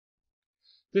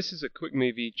This is a quick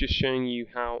movie just showing you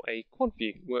how a quad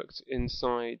view works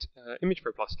inside Image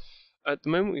Pro Plus. At the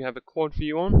moment we have a quad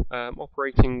view on,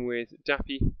 operating with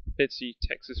DAPI, Bitsy,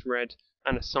 Texas Red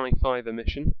and a Sci-5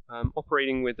 emission,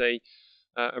 operating with a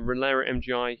Rolera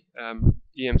MGI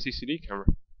EMCCD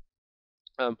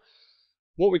camera.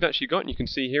 What we've actually got, and you can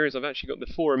see here, is I've actually got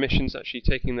the 4 emissions actually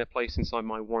taking their place inside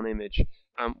my one image.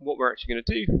 What we're actually going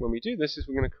to do when we do this is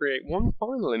we're going to create one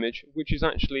final image which is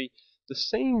actually the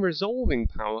same resolving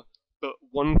power but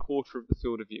 1/4 of the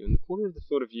field of view, and the quarter of the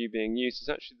field of view being used is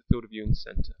actually the field of view in the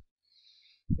center.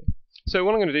 So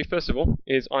what I'm going to do first of all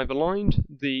is I've aligned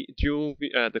the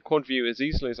quad view as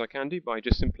easily as I can do by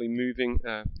just simply moving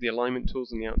the alignment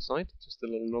tools on the outside, just the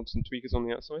little knobs and tweakers on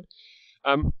the outside.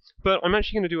 But I'm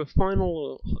actually going to do a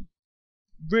final,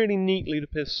 really neatly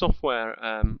depicted software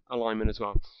alignment as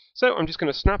well. So I'm just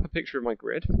going to snap a picture of my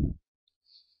grid,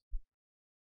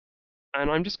 and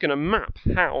I'm just going to map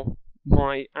how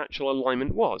my actual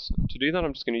alignment was. To do that,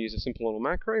 I'm just going to use a simple little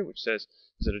macro which says,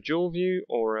 is it a dual view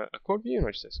or a quad view? And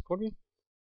I just say it's a quad view.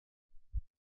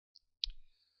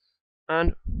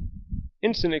 And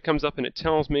instantly it comes up and it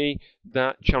tells me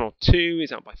that channel 2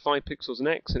 is out by 5 pixels in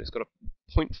X and it's got a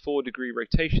 0.4 degree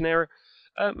rotation error,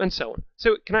 and so on.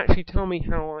 So it can actually tell me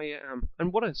how I am.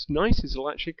 And what is nice is it'll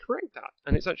actually correct that,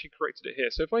 and it's actually corrected it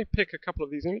here. So if I pick a couple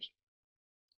of these images,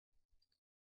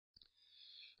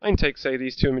 I can take, say,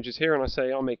 these 2 images here, and I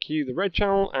say I'll make you the red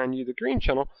channel and you the green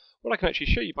channel. What I can actually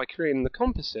show you by creating the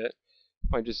composite,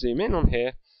 if I just zoom in on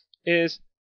here, is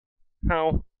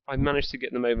how I've managed to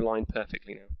get them overlined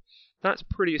perfectly now. That's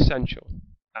pretty essential,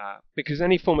 because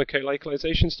any form of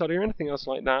colocalization study or anything else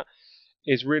like that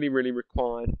is really, really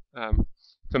required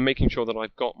for making sure that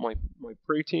I've got my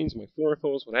proteins, my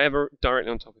fluorophores, whatever,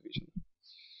 directly on top of each other.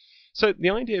 So the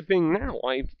idea being now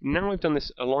I've done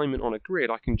this alignment on a grid,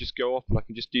 I can just go off and I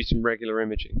can just do some regular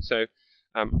imaging. So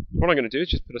what I'm going to do is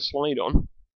just put a slide on,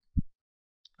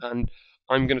 and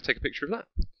I'm going to take a picture of that.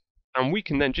 And we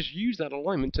can then just use that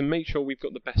alignment to make sure we've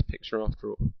got the best picture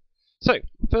after all. So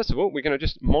first of all, we're going to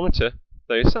just monitor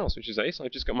those cells, which is ace.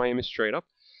 I've just got my image straight up.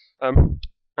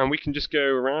 And we can just go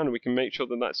around and we can make sure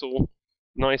that that's all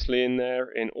nicely in there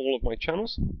in all of my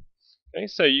channels. Okay,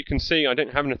 so you can see I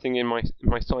don't have anything in my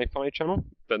Sci-Fi channel,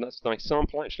 but that's a nice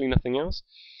sample, actually nothing else.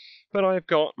 But I've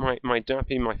got my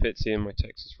DAPI, my Fitzy, and my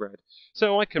Texas Red.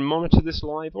 So I can monitor this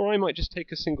live, or I might just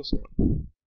take a single snap.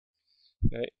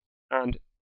 Okay, and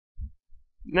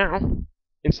now,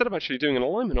 instead of actually doing an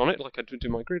alignment on it like I do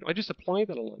my grid, I just apply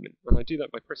that alignment, and I do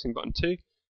that by pressing button 2,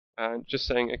 and just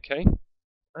saying OK,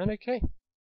 and OK.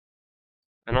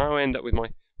 And I'll end up with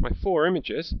my 4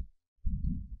 images,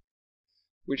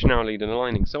 which now lead an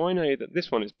aligning. So I know that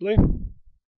this one is blue,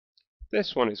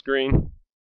 this one is green,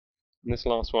 and this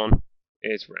last one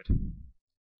is red.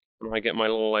 And I get my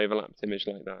little overlapped image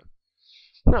like that.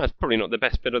 Now, that's probably not the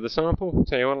best bit of the sample. I'll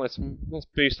tell you what, let's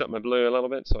boost up my blue a little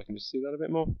bit so I can just see that a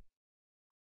bit more.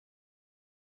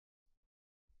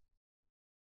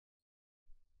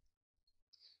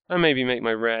 And maybe make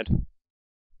my red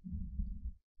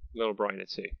a little brighter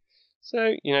too.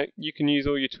 So, you can use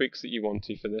all your tweaks that you want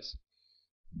to for this.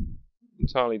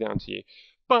 Entirely down to you.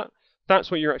 But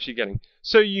that's what you're actually getting.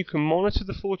 So you can monitor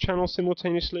the 4 channels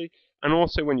simultaneously, and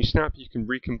also when you snap you can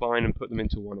recombine and put them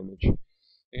into one image.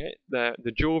 Okay?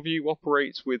 The dual view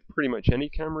operates with pretty much any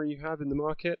camera you have in the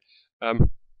market,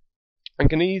 and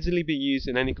can easily be used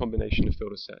in any combination of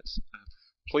filter sets.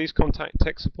 Please contact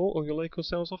tech support or your local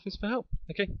sales office for help.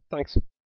 Okay, thanks.